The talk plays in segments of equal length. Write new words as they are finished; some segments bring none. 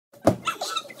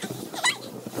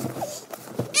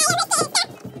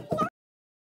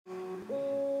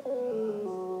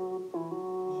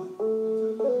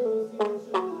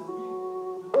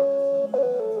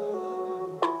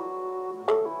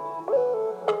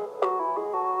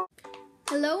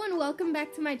welcome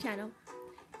back to my channel.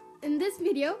 In this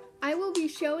video, I will be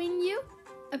showing you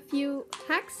a few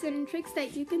hacks and tricks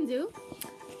that you can do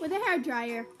with a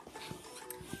hairdryer.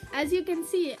 As you can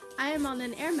see, I am on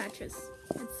an air mattress.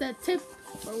 It's a tip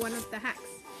for one of the hacks.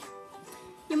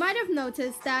 You might have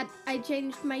noticed that I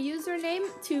changed my username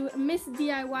to Miss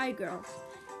DIY Girl.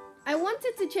 I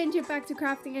wanted to change it back to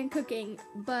crafting and cooking,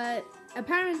 but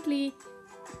apparently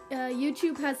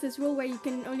YouTube has this rule where you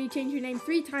can only change your name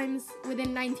 3 times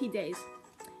within 90 days.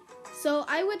 So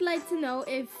I would like to know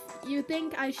if you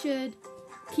think I should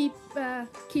keep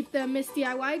the Miss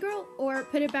DIY Girl or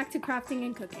put it back to crafting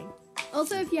and cooking.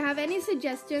 Also, if you have any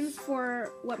suggestions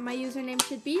for what my username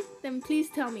should be, then please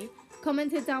tell me.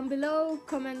 Comment it down below,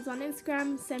 comments on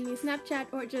Instagram, send me a Snapchat,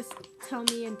 or just tell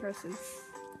me in person.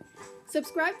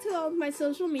 Subscribe to all of my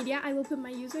social media. I will put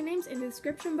my usernames in the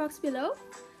description box below.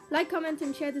 Like, comment,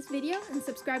 and share this video, and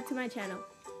subscribe to my channel.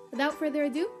 Without further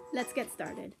ado, let's get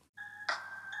started.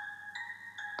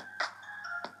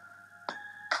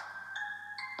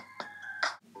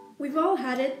 We've all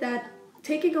had it that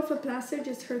taking off a plaster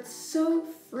just hurts so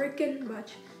freaking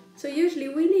much. So usually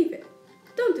we leave it.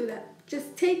 Don't do that.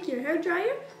 Just take your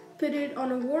hairdryer, put it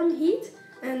on a warm heat,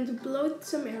 and blow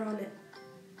some air on it.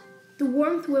 The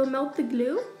warmth will melt the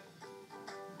glue,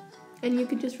 and you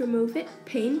can just remove it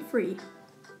pain-free.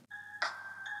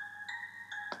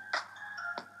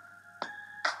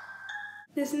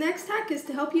 This next hack is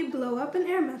to help you blow up an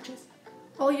air mattress.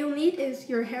 All you'll need is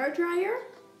your hairdryer,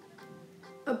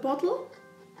 a bottle,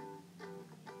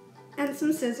 and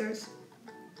some scissors.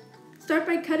 Start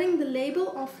by cutting the label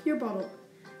off your bottle.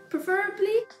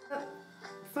 Preferably a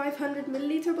 500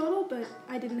 milliliter bottle, but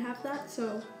I didn't have that,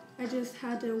 so I just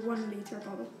had a 1 liter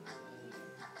bottle.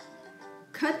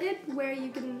 Cut it where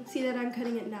you can see that I'm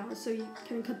cutting it now, so you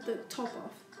can cut the top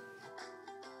off.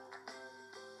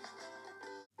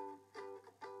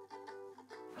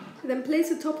 Then place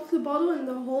the top of the bottle in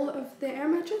the hole of the air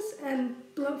mattress and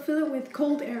fill it with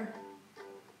cold air.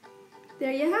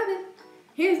 There you have it.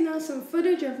 Here's now some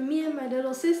footage of me and my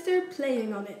little sister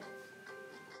playing on it.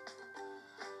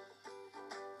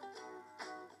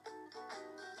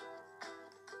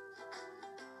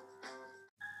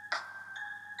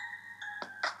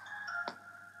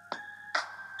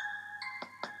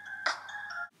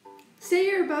 Say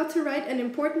you're about to write an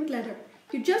important letter.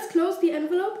 You just close the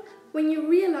envelope when you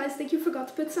realize that you forgot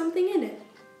to put something in it.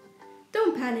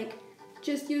 Don't panic.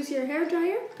 Just use your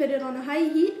hairdryer, put it on a high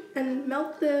heat, and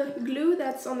melt the glue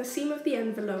that's on the seam of the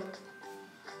envelope.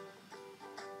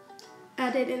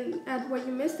 Add what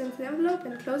you missed into the envelope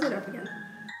and close it up again.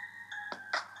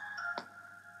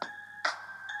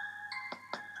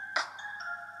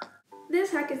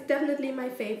 This hack is definitely my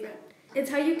favorite. It's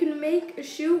how you can make a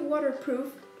shoe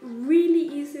waterproof really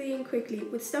easily and quickly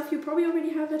with stuff you probably already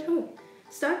have at home.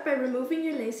 Start by removing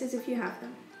your laces if you have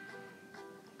them.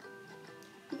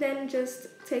 Then just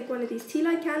take one of these tea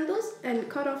light candles and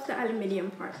cut off the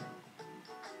aluminium part.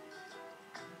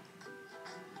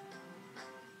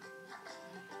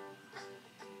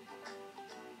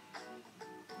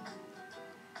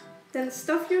 Then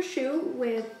stuff your shoe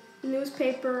with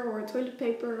newspaper or toilet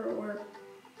paper or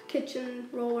kitchen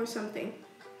roll or something.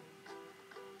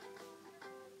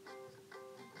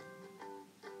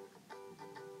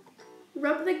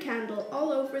 Rub the candle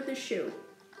all over the shoe.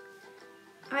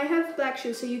 I have black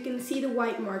shoes so you can see the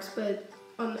white marks, but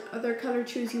on other colored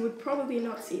shoes you would probably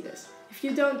not see this. If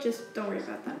you don't, just don't worry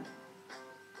about that.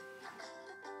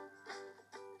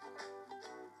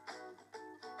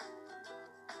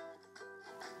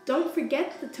 Don't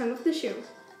forget the tongue of the shoe.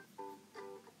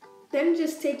 Then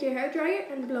just take your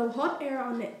hairdryer and blow hot air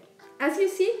on it. As you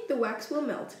see, the wax will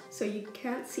melt, so you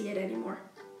can't see it anymore.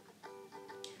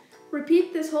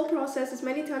 Repeat this whole process as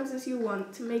many times as you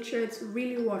want to make sure it's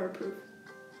really waterproof.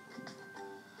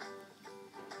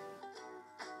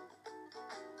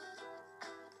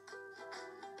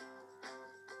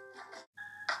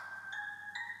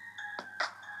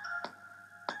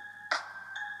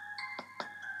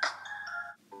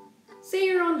 Say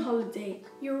you're on holiday.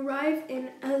 You arrive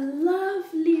in a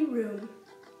lovely room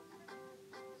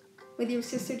with your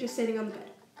sister just sitting on the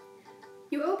bed.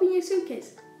 You open your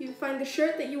suitcase. You find the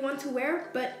shirt that you want to wear,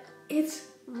 but it's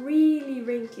really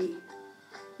wrinkly.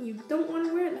 You don't want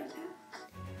to wear it like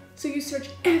that. So you search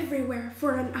everywhere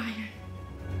for an iron.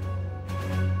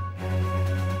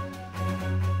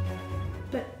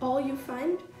 But all you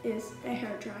find is a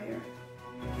hairdryer.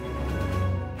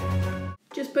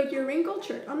 Just put your wrinkled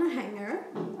shirt on a hanger.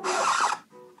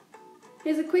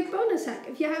 Here's a quick bonus hack.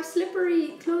 If you have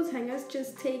slippery clothes hangers,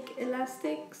 just take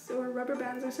elastics or rubber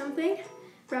bands or something,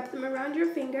 wrap them around your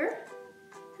finger,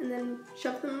 and then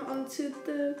shove them onto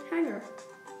the hanger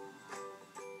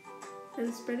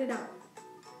and spread it out.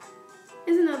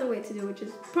 There's another way to do it, which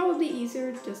is probably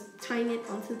easier, just tying it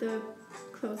onto the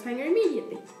clothes hanger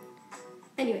immediately.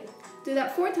 Anyway, do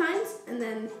that 4 times and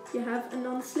then you have a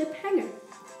non-slip hanger.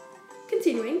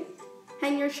 Continuing,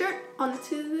 hang your shirt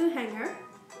onto the hanger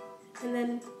and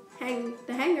then hang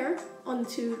the hanger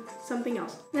onto something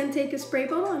else. Then take a spray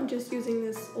bottle, I'm just using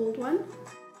this old one,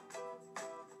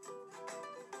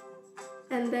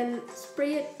 and then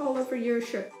spray it all over your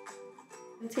shirt.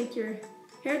 And take your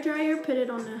hairdryer, put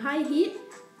it on a high heat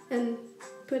and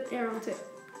put air onto it.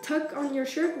 Tug on your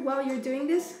shirt while you're doing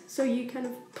this so you kind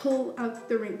of pull out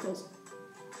the wrinkles.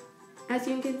 As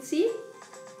you can see,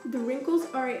 the wrinkles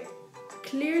are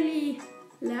clearly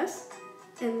less,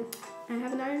 and I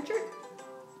have an iron shirt.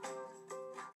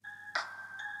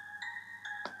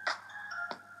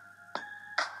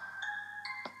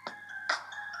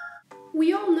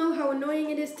 We all know how annoying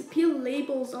it is to peel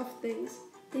labels off things.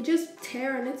 They just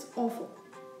tear and it's awful.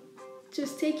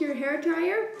 Just take your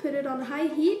hairdryer, put it on high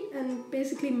heat and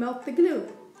basically melt the glue.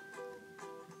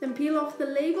 Then peel off the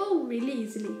label really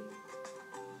easily.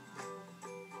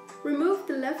 Remove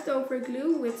the leftover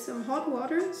glue with some hot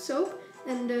water, soap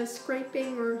and a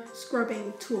scraping or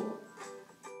scrubbing tool.